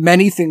 like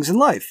many things in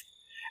life.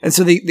 And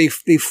so they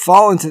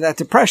fall into that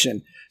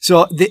depression.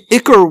 So the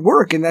Iker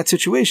work in that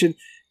situation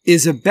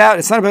is about,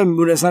 it's not about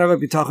emuna, it's not about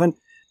bitachon.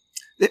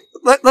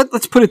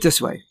 Let's put it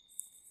this way.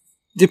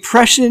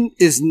 Depression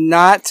is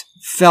not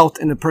felt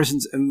in a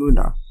person's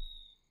emuna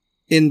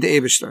in the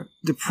Eibishter.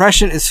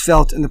 Depression is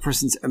felt in the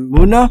person's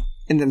emuna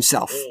in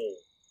themselves.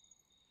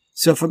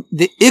 So from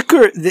the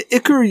Iker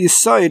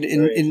Yesod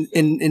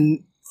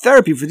in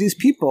therapy for these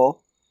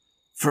people,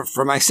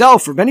 for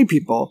myself, for many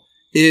people,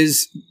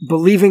 is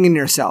believing in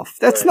yourself.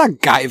 That's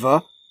not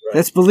gaiva.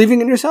 That's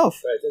believing in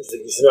yourself. Right.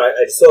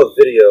 I saw a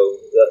video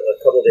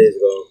a couple of days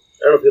ago.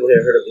 I don't know if people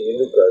here heard of the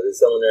Yanuka. There's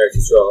someone there,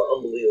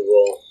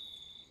 unbelievable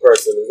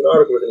person. There's an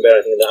article written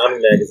about it, I think, in the Ami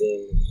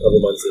magazine a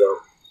couple months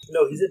ago.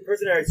 No, he's a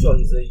person in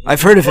Israel.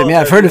 I've heard of him. Yeah,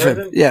 I've heard of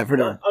him. Yeah, I've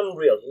heard of him.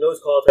 Unreal. He knows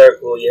call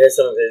cool. You hear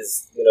some of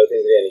his, things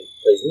again. He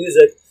plays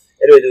music.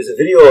 Anyway, there was a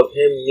video of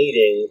him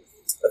meeting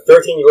a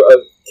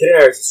 13-year-old kid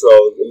in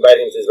Israel,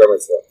 inviting him to his bar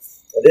mitzvah.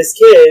 And this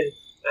kid,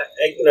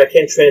 I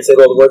can't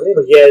translate all the words,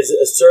 but he has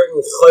a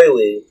certain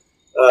chayli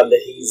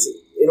that he's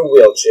in a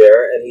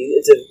wheelchair, and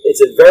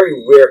it's a very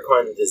rare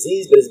kind of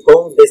disease, but his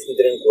bones basically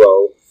didn't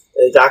grow.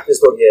 And the doctors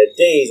thought he had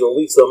days or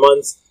weeks or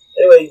months.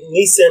 Anyway,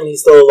 Nisim,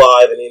 he's still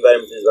alive, and he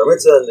invited him to his bar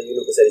mitzvah, and the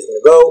Yunuka said he's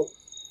going to go.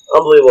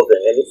 Unbelievable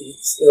thing. And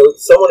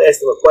someone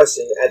asked him a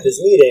question at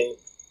this meeting.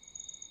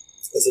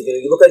 He said,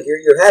 you look like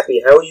you're happy.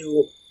 How are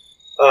you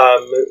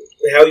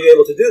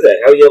able to do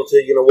that? How are you able to,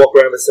 walk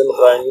around with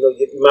simcha and,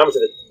 give your mom a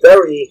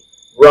very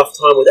rough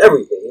time with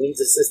everything? He needs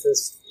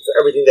assistance for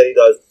everything that he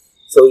does.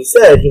 So he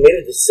said he made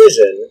a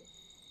decision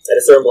at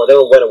a certain point. I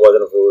don't know when it was. I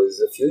don't know if it was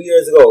a few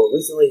years ago.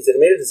 Recently, he said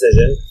he made a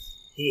decision.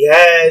 He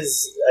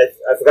has,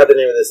 I forgot the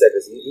name of the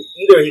sickness.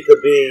 Either he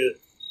could be,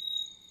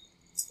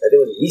 I think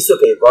it was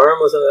Risuk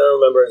Varm or something. I don't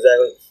remember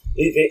exactly.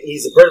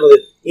 He's a person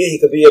with, either he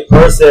could be a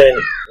person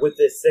with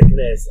this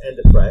sickness and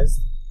depressed,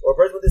 or a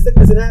person with this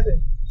sickness and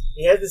happy.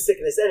 He has this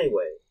sickness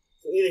anyway.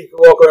 So either he could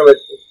walk around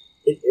with,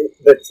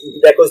 but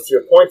that goes to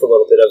your point a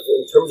little bit of,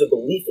 in terms of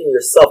belief in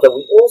yourself, that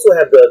we also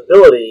have the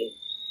ability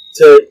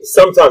to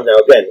sometimes, now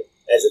again,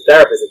 as a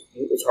therapist,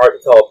 it's hard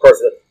to tell a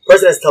person. A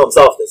person has to tell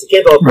himself this. You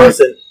can't tell a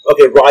person,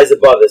 okay, rise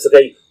above this,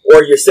 okay,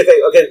 or you're sick,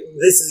 okay,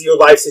 this is your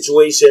life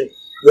situation.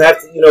 You have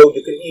to,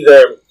 you can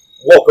either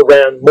walk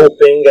around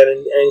moping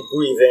and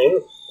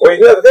grieving, or you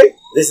can go, okay,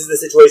 this is the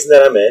situation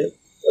that I'm in.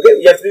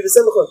 Okay, you have to be the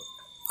simcha.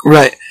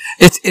 Right.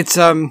 It's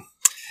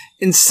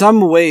in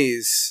some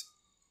ways,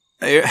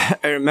 I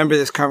remember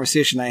this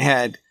conversation I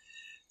had.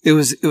 It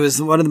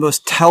was one of the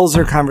most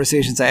Telzer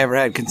conversations I ever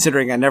had,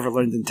 considering I never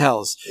learned in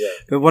Telz. Yeah.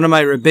 But one of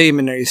my Rebbeim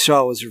in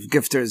Yisrael was Rav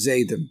Gifter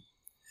Zaydim.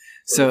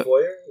 So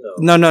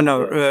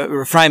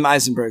no. Ephraim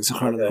Eisenberg,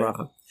 Zichron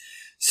Lebracha.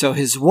 So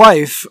his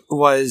wife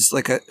was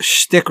like a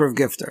shtick Rav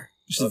Gifter.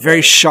 She was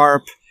very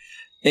sharp,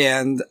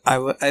 and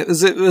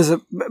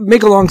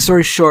make a long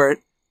story short,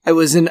 I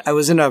was in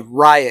a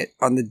riot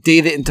on the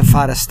day the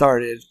Intifada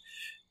started.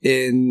 The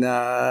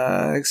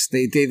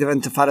day the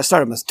Intifada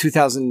started was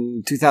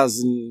 2000.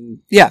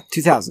 Yeah,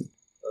 2000.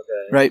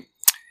 Okay. Right?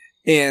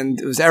 And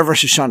it was Erev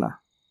Rosh Hashanah.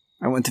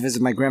 I went to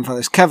visit my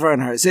grandfather's kever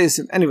and her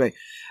zaysim. Anyway,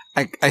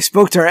 I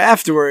spoke to her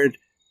afterward,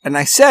 and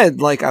I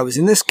said, like, I was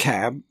in this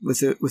cab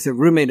with a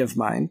roommate of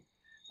mine,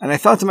 and I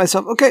thought to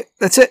myself, okay,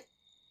 that's it.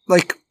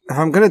 Like, if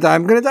I'm going to die,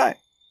 I'm going to die.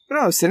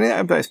 I was sitting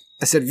there, but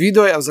I said,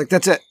 Vidoy, I was like,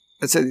 that's it.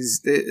 That's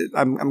it.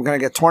 I'm going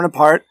to get torn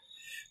apart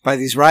by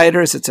these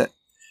rioters. That's it.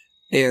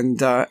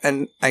 And I'll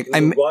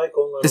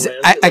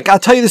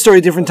tell you the story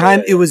a different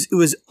time. It was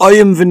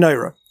Oyem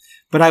V'Noira,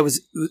 but I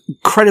was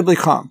incredibly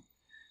calm.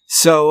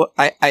 So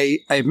I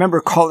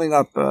remember calling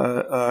up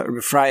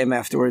Ephraim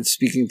afterwards,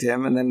 speaking to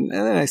him, and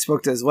then I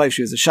spoke to his wife.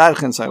 She was a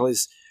shadchan, so I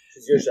always.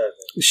 She's your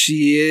shadchan.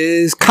 She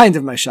is kind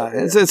of my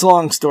shadchan. It's a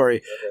long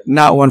story,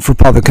 not one for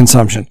public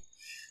consumption.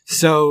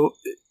 So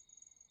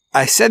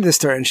I said this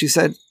to her, and she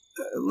said,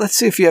 "Let's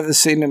see if you have the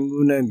same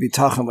emuna and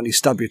bitachon when you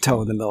stub your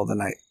toe in the middle of the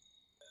night."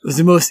 It was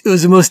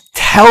the most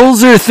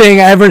Telzer thing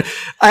I ever.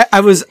 I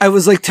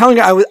was like telling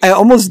her I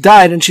almost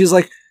died, and she's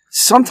like,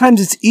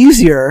 "Sometimes it's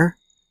easier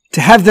to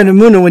have that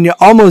emuna when you're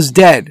almost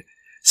dead.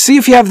 See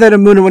if you have that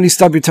emuna when you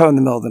stub your toe in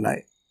the middle of the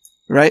night."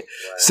 Right?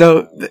 Wow.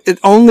 So it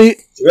only...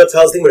 It's a real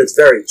Telzer thing, but it's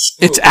very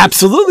true. It's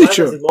absolutely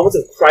true. In moments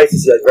of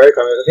crisis, you're like very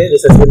calm. Okay,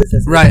 this is what this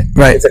is. Right.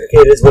 It's like,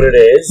 okay, it is what it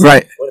is.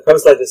 Right. When it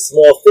comes to like the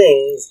small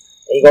things,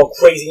 and you go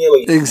crazy in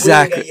it,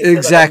 exactly.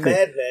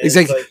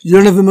 Like, you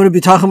don't have emuna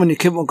bitachon when your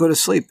kid won't go to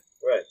sleep.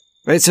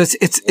 Right. So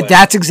it's wow.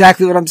 That's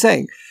exactly what I'm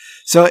saying.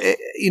 So,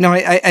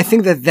 I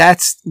think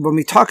that's when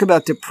we talk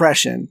about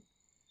depression,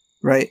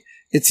 right?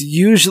 It's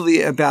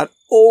usually about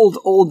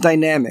old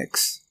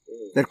dynamics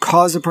that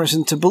cause a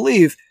person to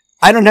believe,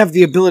 I don't have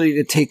the ability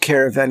to take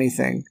care of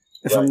anything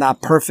if I'm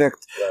not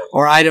perfect,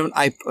 or I don't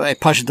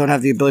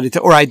have the ability to,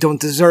 or I don't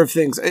deserve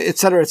things, et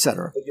cetera, et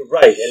cetera. But you're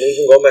right. And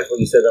even going back to what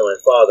you said about my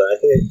father, I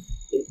think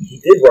he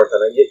did work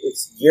on it.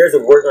 It's years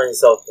of working on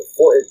yourself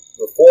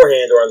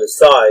beforehand or on the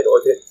side,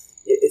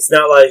 it's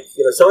not like,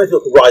 some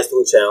people could rise to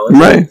a challenge.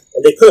 Right.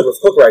 And they could.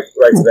 Cook writes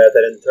about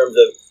that in terms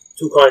of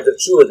two kinds of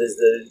tshuva. There's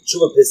the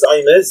tshuva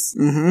pisaimis.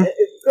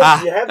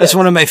 Mm-hmm. That's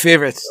one of my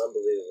favorites.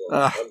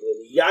 Unbelievable.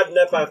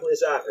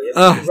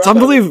 It's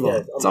unbelievable.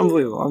 It's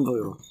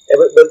unbelievable.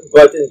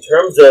 But in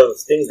terms of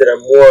things that are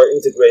more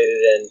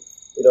integrated and,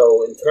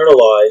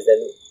 internalized,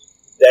 and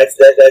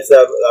that's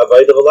a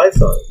vital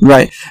lifetime.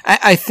 Right.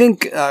 I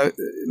think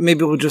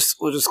maybe we'll just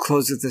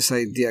close with this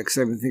idea, because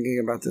I've been thinking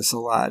about this a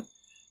lot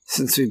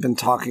since we've been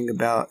talking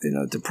about,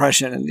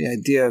 depression and the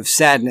idea of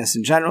sadness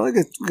in general. We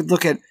could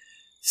look at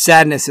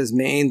sadness as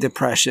main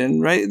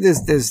depression, right?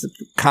 There's the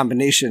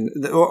combination,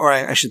 or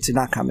I should say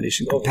not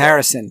combination,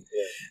 comparison,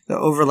 the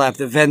overlap,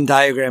 the Venn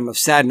diagram of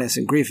sadness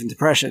and grief and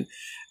depression,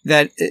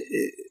 that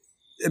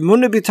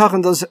emuna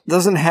bitachon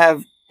doesn't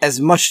have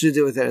as much to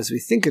do with it as we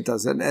think it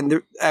does.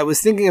 And I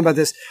was thinking about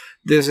this.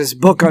 There's this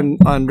book on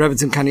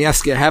Rebbetzin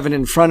Kanievsky. I have it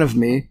in front of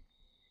me.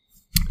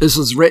 This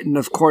was written,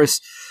 of course,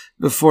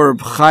 before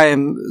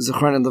Chaim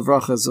Zichron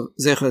Levracha,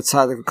 Zecher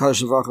Tzadik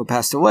V'Kadosh Levracha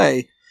passed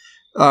away,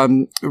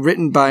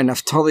 written by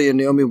Naftali and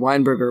Naomi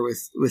Weinberger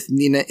with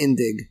Nina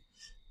Indig.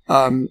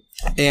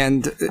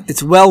 And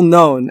it's well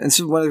known, and this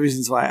is one of the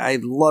reasons why I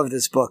love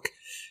this book,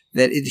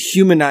 that it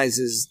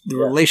humanizes the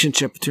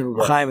relationship between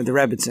Reb Chaim and the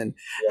Rebbetzin.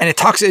 And it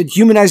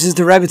humanizes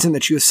the Rebbetzin,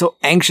 that she was so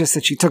anxious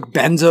that she took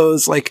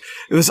benzos. Like,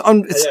 it was,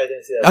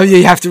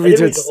 you have to read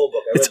it. The whole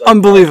book. It's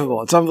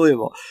unbelievable. It's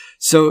unbelievable.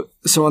 So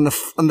on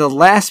the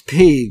last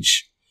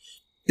page,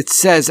 it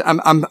says,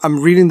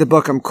 I'm reading the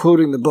book, I'm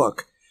quoting the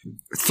book.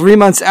 3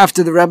 months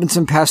after the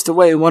Rebbetzin passed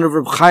away, one of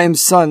Reb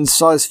Chaim's sons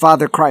saw his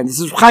father crying. This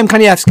is Reb Chaim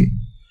Kanievsky.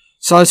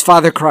 Saw his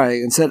father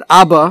crying and said,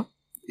 "Abba,"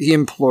 he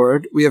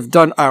implored, "we have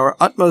done our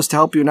utmost to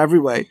help you in every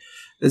way.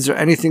 Is there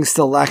anything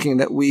still lacking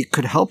that we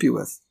could help you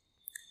with?"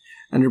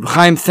 And Reb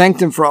Chaim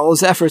thanked him for all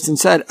his efforts and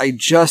said, "I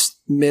just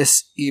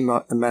miss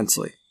Ima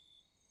immensely."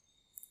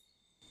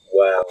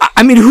 Wow.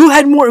 I mean, who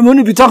had more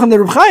emuna bitachon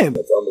than Reb Chaim?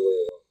 That's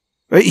unbelievable.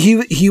 Right?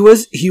 He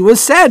was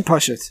sad,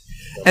 Pashut.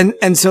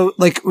 And so,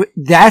 like,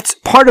 that's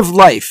part of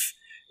life,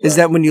 is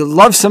that when you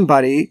love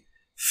somebody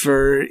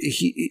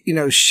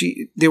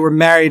they were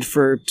married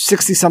for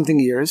 60-something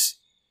years,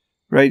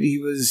 right? He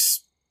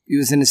was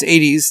in his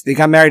 80s. They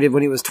got married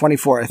when he was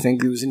 24, I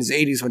think. He was in his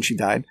 80s when she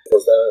died.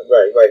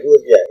 Right.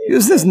 He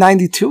was this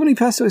 92 when he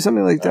passed away,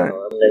 something like that. I'm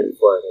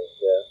 94, I think,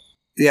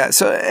 yeah.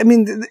 So, I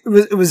mean,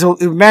 they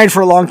were married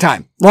for a long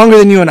time. Longer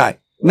than you and I.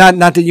 Not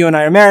that you and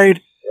I are married.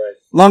 Right.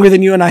 Longer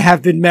than you and I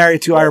have been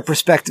married to our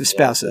prospective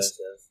spouses.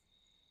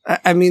 Yes.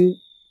 I mean,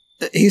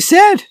 he's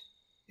sad.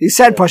 He's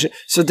sad, Pasha.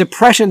 So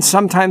depression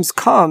sometimes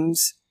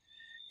comes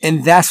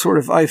in that sort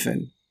of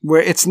eifin,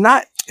 where it's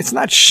not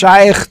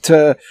shaykh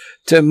to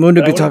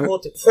emuna bitachon. I wouldn't call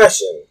it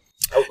depression.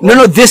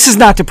 No, this is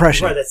not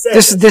depression. Right,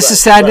 this is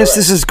sadness. Right.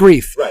 This is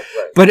grief. Right.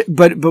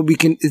 But we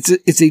can.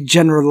 It's a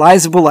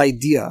generalizable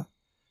idea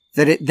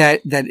that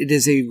it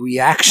is a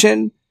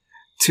reaction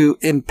to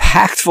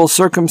impactful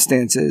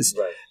circumstances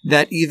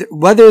that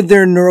whether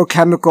they're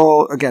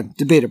neurochemical, again,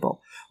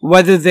 debatable,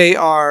 whether they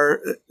are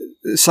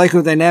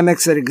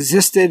psychodynamics that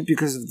existed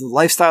because of the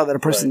lifestyle that a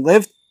person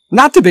lived,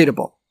 not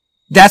debatable.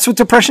 That's what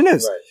depression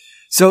is. Right.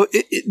 So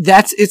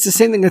it's the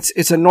same thing.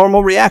 It's a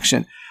normal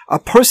reaction. A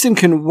person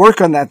can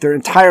work on that their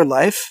entire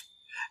life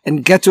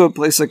and get to a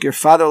place like your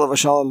father, Olav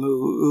Shalom,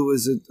 who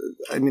was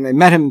I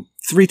met him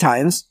 3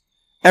 times.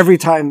 Every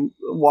time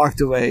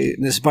walked away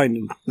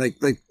nisbainim, like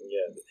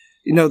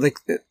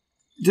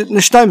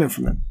nishtaimim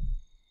from him.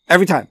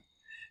 Every time.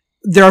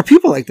 there are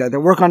people like that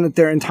work on it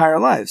their entire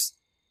lives.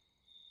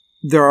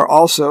 There are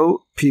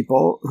also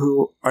people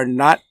who are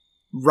not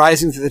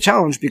rising to the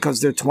challenge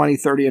because they're 20,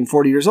 30, and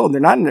 40 years old.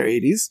 They're not in their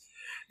 80s.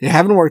 They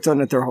haven't worked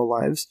on it their whole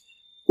lives.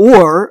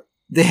 Or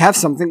they have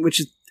something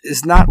which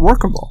is not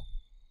workable.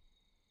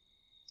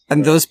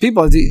 And those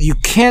people, you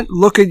can't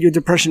look at your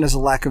depression as a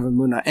lack of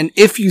emuna. And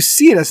if you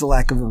see it as a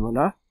lack of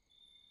emuna,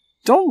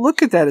 don't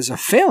look at that as a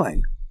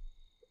failing.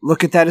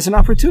 Look at that as an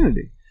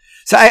opportunity.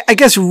 So I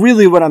guess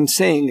really what I'm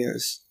saying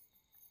is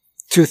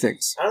two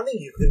things. I don't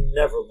think you can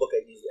never look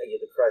at your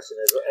depression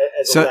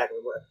as a lack of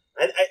emuna.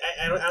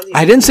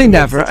 I didn't say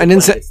never. I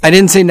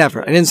didn't say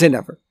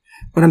never.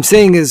 What I'm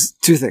saying is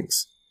two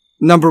things.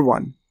 Number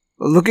one,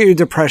 look at your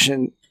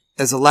depression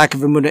as a lack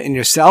of emuna in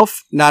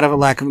yourself, not of a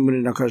lack of emuna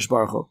in HaKadosh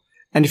Baruch Hu.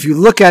 And if you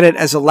look at it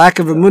as a lack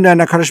of emuna in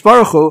HaKadosh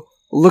Baruch Hu,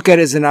 look at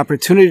it as an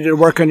opportunity to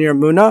work on your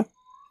emuna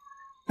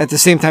at the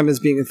same time as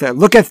being in therapy.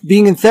 Look at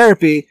being in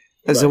therapy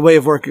as a way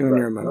of working on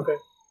your emuna. Okay.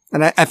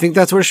 And I think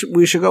that's where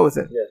we should go with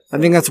it. Yeah, I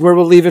think that's where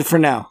we'll leave it for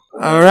now.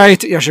 All right.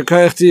 Yasher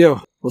koach to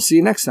you. We'll see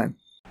you next time.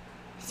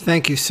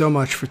 Thank you so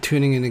much for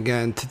tuning in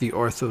again to the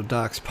Ortho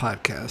Docs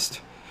Podcast.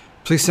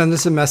 Please send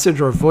us a message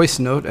or voice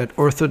note at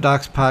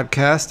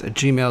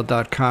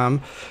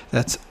orthodocspodcast@gmail.com.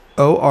 That's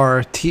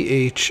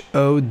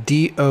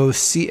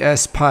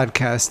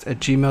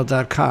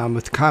orthodocspodcast@gmail.com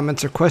with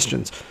comments or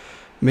questions.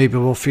 Maybe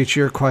we'll feature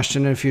your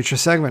question in a future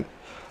segment.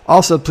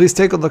 Also, please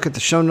take a look at the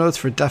show notes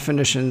for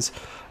definitions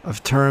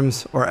of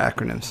terms or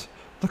acronyms.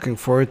 Looking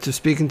forward to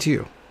speaking to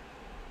you.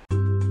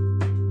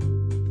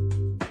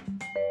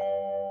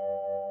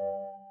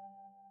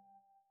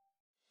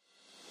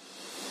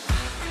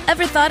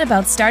 Ever thought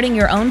about starting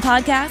your own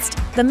podcast?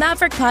 The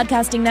Maverick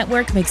Podcasting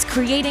Network makes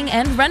creating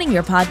and running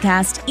your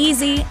podcast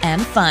easy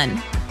and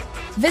fun.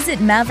 Visit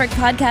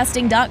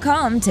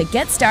maverickpodcasting.com to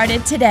get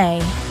started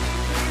today.